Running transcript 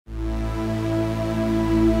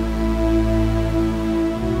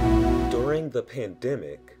the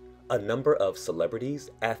pandemic, a number of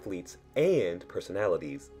celebrities, athletes, and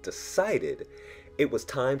personalities decided it was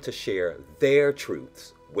time to share their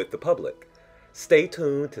truths with the public. Stay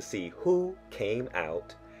tuned to see who came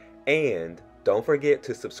out, and don't forget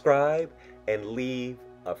to subscribe and leave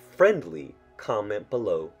a friendly comment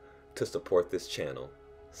below to support this channel.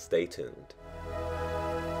 Stay tuned.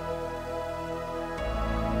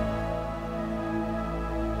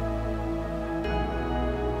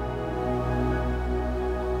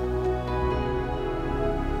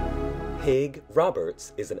 Hig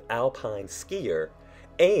Roberts is an alpine skier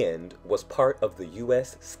and was part of the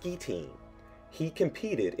U.S. ski team. He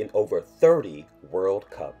competed in over 30 World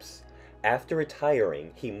Cups. After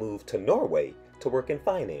retiring, he moved to Norway to work in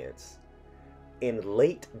finance. In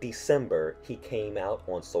late December, he came out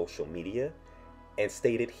on social media and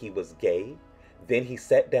stated he was gay. Then he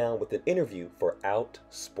sat down with an interview for Out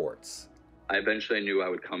Sports. I eventually knew I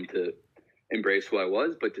would come to embrace who I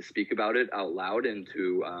was, but to speak about it out loud and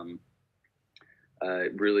to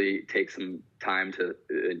really take some time to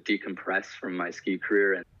decompress from my ski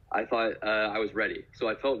career. And I thought I was ready. So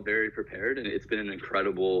I felt very prepared, and it's been an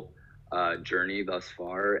incredible journey thus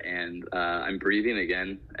far. And I'm breathing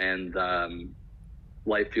again, and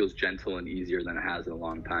life feels gentle and easier than it has in a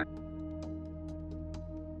long time.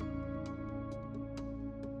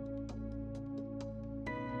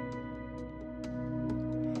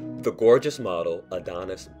 The gorgeous model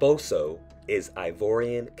Adonis Bosso is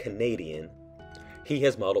Ivorian Canadian. He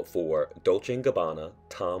has modeled for Dolce & Gabbana,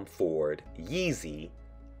 Tom Ford, Yeezy,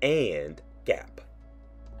 and Gap.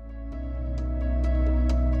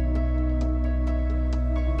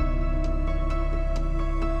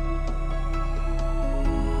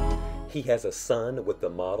 He has a son with the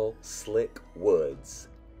model Slick Woods.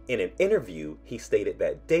 In an interview, he stated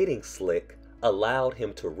that dating Slick allowed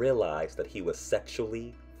him to realize that he was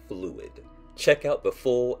sexually fluid. Check out the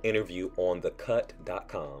full interview on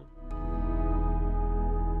thecut.com.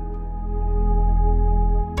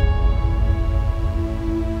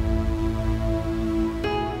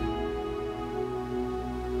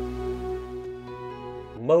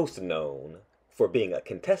 Most known for being a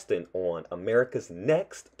contestant on America's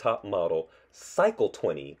Next Top Model, Cycle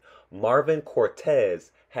 20, Marvin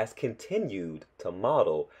Cortes has continued to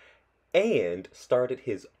model and started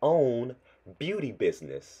his own beauty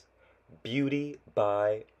business, Beauty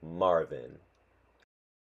by Marvin.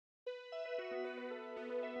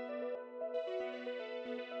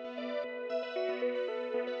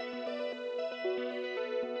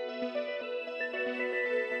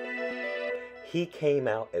 He came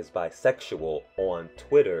out as bisexual on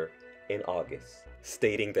Twitter in August,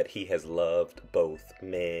 stating that he has loved both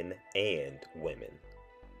men and women.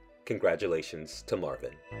 Congratulations to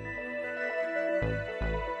Marvin.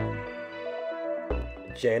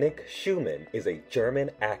 Janik Schumann is a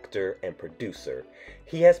German actor and producer.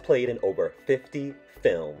 He has played in over 50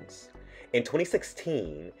 films. In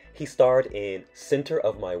 2016, he starred in Center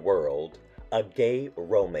of My World, a gay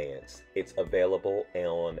romance. It's available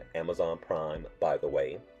on Amazon Prime, by the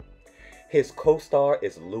way. His co-star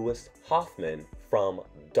is Lewis Hoffman from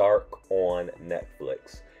Dark on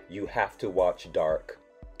Netflix. You have to watch Dark.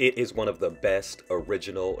 It is one of the best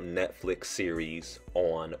original Netflix series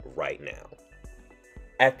on right now.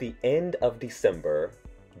 At the end of December,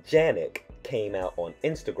 Janik came out on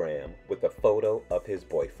Instagram with a photo of his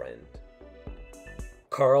boyfriend.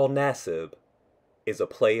 Carl Nassib is a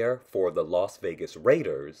player for the Las Vegas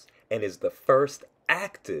Raiders and is the first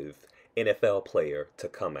active NFL player to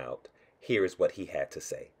come out. Here's what he had to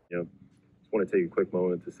say. Just want to take a quick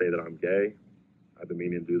moment to say that I'm gay. I've been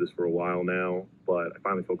meaning to do this for a while now, but I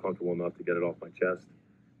finally feel comfortable enough to get it off my chest.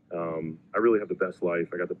 I really have the best life.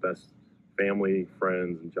 I got the best family,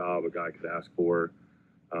 friends, and job a guy could ask for.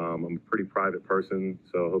 I'm a pretty private person,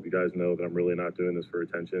 so I hope you guys know that I'm really not doing this for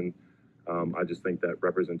attention. I just think that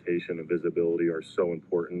representation and visibility are so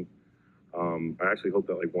important. I actually hope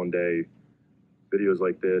that one day videos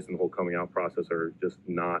like this and the whole coming out process are just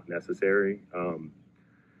not necessary.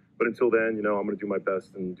 But until then, I'm going to do my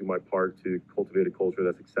best and do my part to cultivate a culture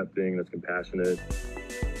that's accepting, that's compassionate.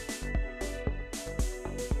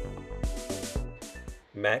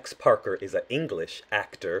 Max Parker is an English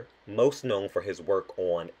actor, most known for his work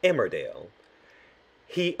on Emmerdale.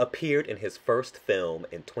 He appeared in his first film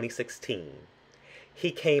in 2016.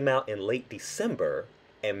 He came out in late December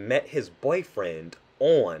and met his boyfriend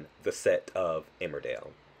on the set of Emmerdale.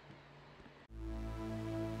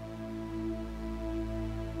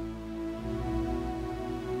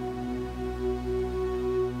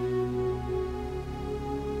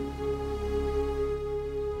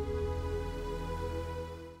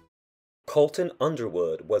 Colton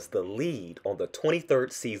Underwood was the lead on the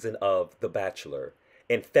 23rd season of The Bachelor.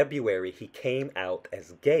 In February, he came out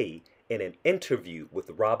as gay in an interview with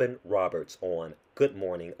Robin Roberts on Good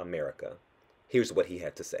Morning America. Here's what he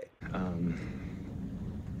had to say.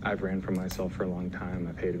 I've ran from myself for a long time.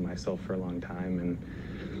 I've hated myself for a long time,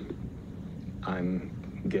 and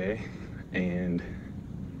I'm gay, and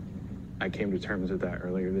I came to terms with that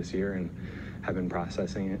earlier this year and have been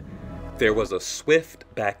processing it. There was a swift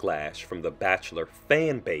backlash from the Bachelor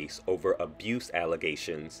fan base over abuse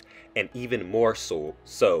allegations, and even more so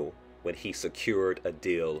when he secured a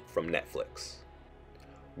deal from Netflix.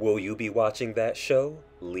 Will you be watching that show?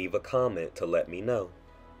 Leave a comment to let me know.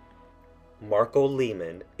 Marco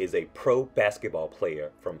Lehmann is a pro basketball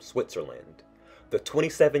player from Switzerland. The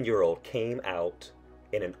 27-year-old came out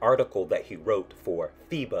in an article that he wrote for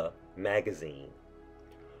FIBA magazine.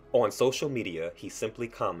 On social media, he simply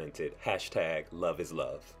commented,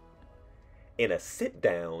 #LoveIsLove. In a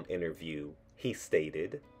sit-down interview, he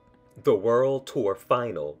stated, "The World Tour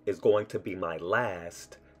Final is going to be my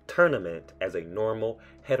last tournament as a normal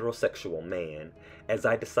heterosexual man, as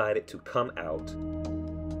I decided to come out."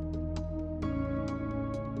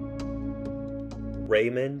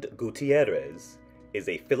 Raymond Gutierrez is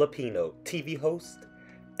a Filipino TV host,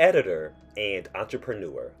 editor, and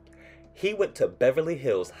entrepreneur. He went to Beverly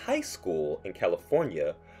Hills High School in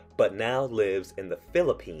California, but now lives in the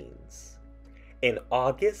Philippines. In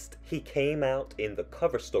August, he came out in the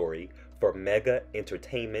cover story for Mega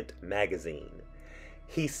Entertainment magazine.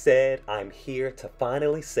 He said, "I'm here to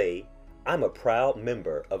finally say I'm a proud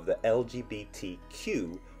member of the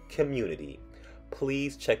LGBTQ community."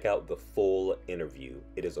 Please check out the full interview.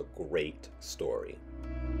 It is a great story.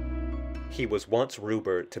 He was once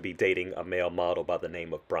rumored to be dating a male model by the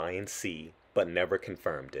name of Brian C., but never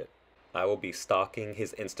confirmed it. I will be stalking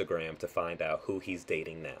his Instagram to find out who he's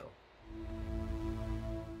dating now.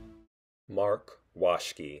 Mark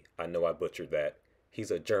Waschke, I know I butchered that.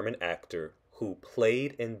 He's a German actor who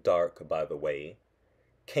played in Dark, by the way,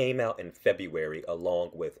 came out in February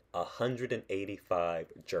along with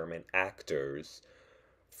 185 German actors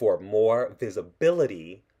for more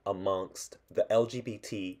visibility amongst the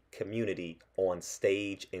LGBT community on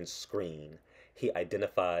stage and screen. He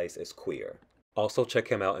identifies as queer. Also check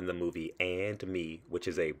him out in the movie And Me, which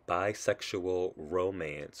is a bisexual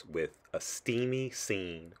romance with a steamy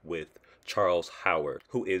scene with Charles Howard,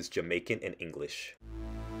 who is Jamaican and English.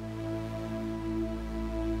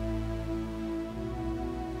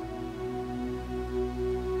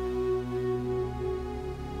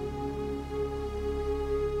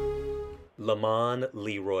 Lamon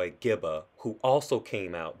Leroy Gibba, who also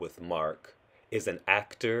came out with Mark, is an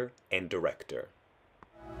actor and director.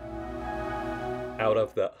 Out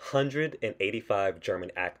of the 185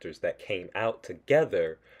 German actors that came out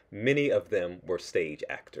together, many of them were stage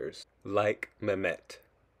actors, like Mehmet.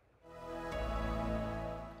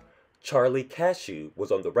 Charlie Cashew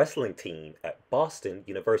was on the wrestling team at Boston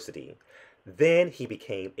University. Then he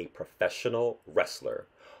became a professional wrestler.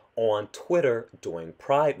 On Twitter during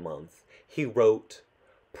Pride Month, he wrote,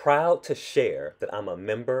 "Proud to share that I'm a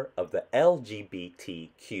member of the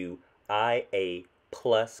LGBTQIA+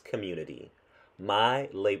 community. My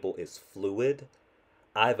label is fluid.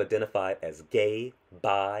 I've identified as gay,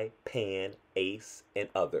 bi, pan, ace, and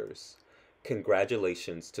others.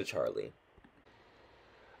 Congratulations to Charlie."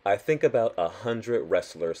 I think about 100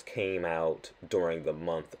 wrestlers came out during the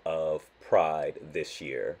month of Pride this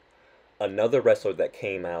year. Another wrestler that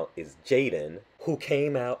came out is Jadien, who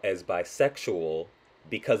came out as bisexual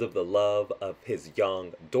because of the love of his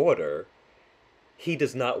young daughter. He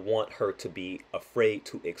does not want her to be afraid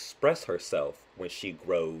to express herself when she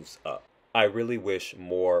grows up. I really wish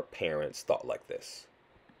more parents thought like this.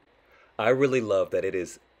 I really love that it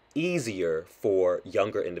is easier for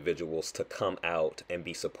younger individuals to come out and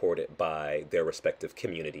be supported by their respective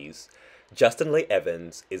communities. Justin Lay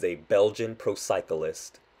Evans is a Belgian pro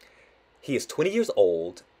cyclist. He is 20 years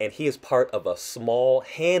old, and he is part of a small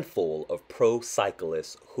handful of pro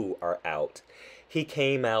cyclists who are out. He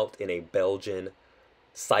came out in a Belgian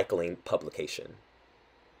cycling publication.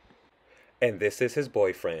 And this is his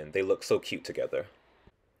boyfriend. They look so cute together.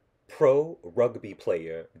 Pro rugby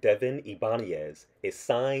player Devin Ibanez is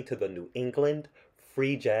signed to the New England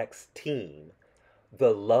Free Jacks team.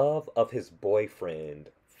 The love of his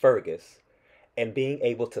boyfriend, Fergus, and being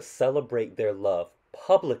able to celebrate their love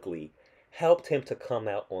publicly helped him to come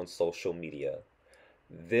out on social media.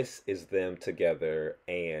 This is them together,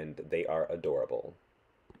 and they are adorable.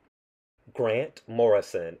 Grant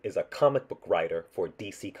Morrison is a comic book writer for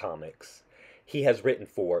DC Comics. He has written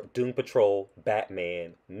for Doom Patrol,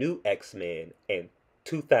 Batman, New X-Men, and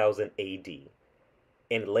 2000 AD.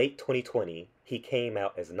 In late 2020, he came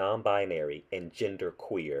out as non-binary and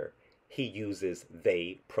genderqueer. He uses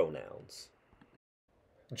they pronouns.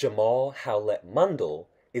 Jahmal Howlett Mundle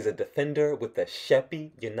is a defender with the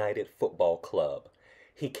Sheppey United Football Club.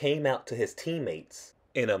 He came out to his teammates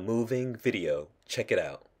in a moving video. Check it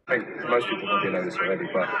out. I think most people probably know this already,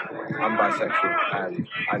 but I'm bisexual, and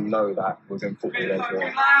I know that within football there's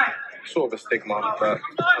a sort of a stigma, but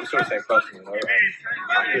I'm still the same person, you know, and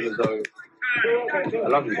I feel as though I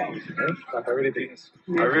love you guys, you know? Like, I really do.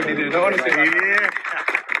 I really do. No, honestly, yeah.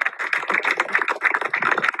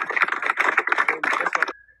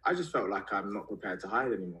 I just felt like I'm not prepared to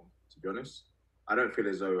hide anymore, to be honest. I don't feel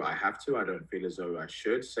as though I have to. I don't feel as though I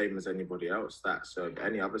should, same as anybody else. That's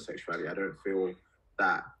any other sexuality. I don't feel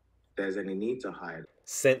that there's any need to hide.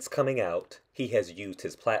 Since coming out, he has used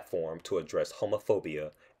his platform to address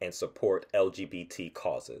homophobia and support LGBT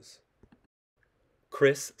causes.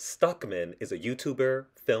 Chris Stuckman is a YouTuber,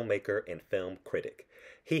 filmmaker, and film critic.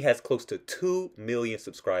 He has close to 2 million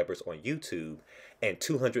subscribers on YouTube and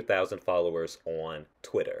 200,000 followers on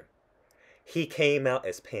Twitter. He came out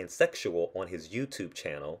as pansexual on his YouTube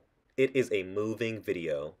channel. It is a moving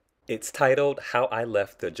video. It's titled How I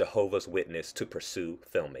Left the Jehovah's Witness to Pursue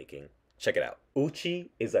Filmmaking. Check it out. Uche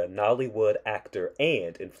is a Nollywood actor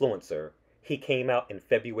and influencer. He came out in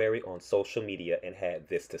February on social media and had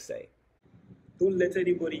this to say. Don't let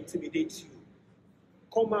anybody intimidate you.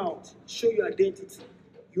 Come out, show your identity.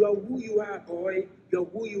 You are who you are, boy. You are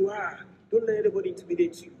who you are. Don't let anybody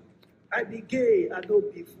intimidate you. I be gay, I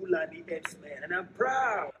don't be Fulani X-Man, and I'm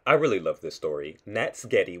proud. I really love this story.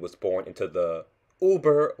 Getty was born into the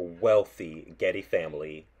uber wealthy Getty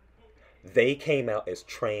family. They came out as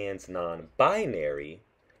trans non-binary.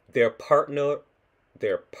 Their partner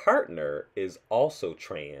is also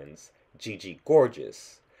trans, Gigi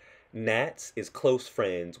Gorgeous. Nats is close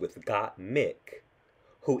friends with Got Mick,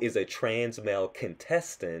 who is a trans male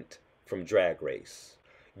contestant from Drag Race.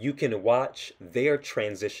 You can watch their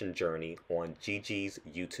transition journey on Gigi's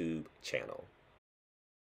YouTube channel.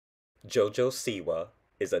 Jojo Siwa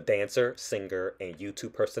is a dancer, singer, and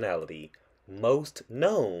YouTube personality most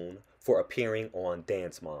known for appearing on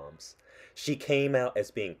Dance Moms. She came out as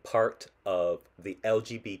being part of the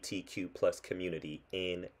LGBTQ+ community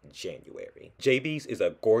in January. Jaybies is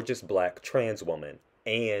a gorgeous black trans woman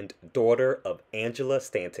and daughter of Angela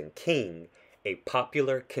Stanton-King, a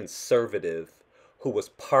popular conservative who was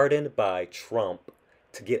pardoned by Trump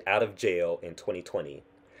to get out of jail in 2020.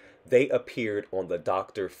 They appeared on the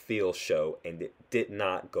Dr. Phil show and it did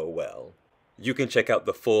not go well. You can check out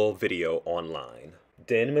the full video online.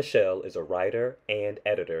 Denne Michele is a writer and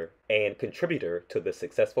editor and contributor to the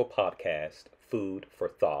successful podcast Food for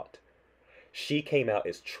Thought. She came out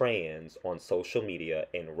as trans on social media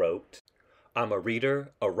and wrote, "I'm a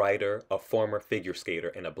reader, a writer, a former figure skater,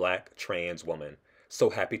 and a black trans woman. So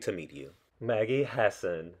happy to meet you." Maggie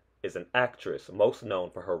Hassan is an actress most known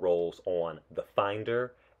for her roles on The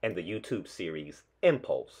Finder and the YouTube series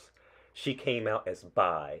Impulse. She came out as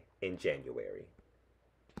bi in January.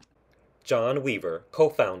 John Weaver,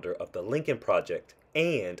 co-founder of the Lincoln Project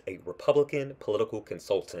and a Republican political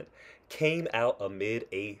consultant, came out amid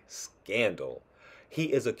a scandal.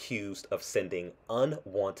 He is accused of sending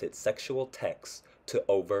unwanted sexual texts to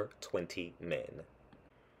over 20 men.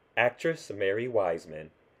 Actress Mary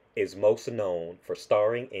Wiseman is most known for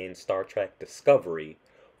starring in Star Trek Discovery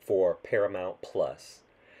for Paramount Plus.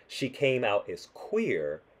 She came out as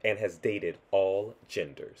queer and has dated all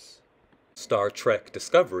genders. Star Trek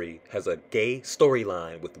Discovery has a gay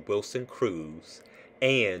storyline with Wilson Cruz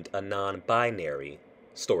and a non-binary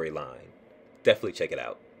storyline. Definitely check it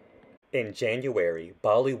out. In January,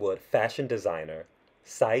 Bollywood fashion designer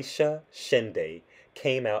Saisha Shinde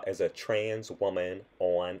came out as a trans woman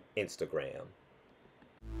on Instagram.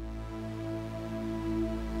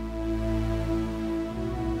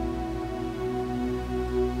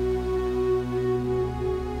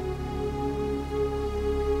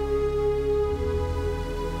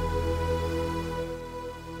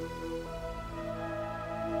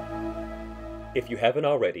 If you haven't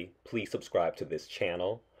already, please subscribe to this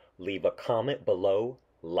channel, leave a comment below,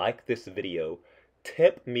 like this video,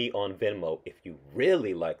 tip me on Venmo if you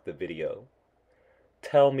really like the video.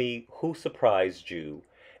 Tell me who surprised you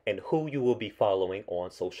and who you will be following on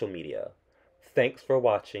social media. Thanks for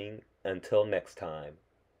watching. Until next time,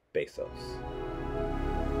 Besos.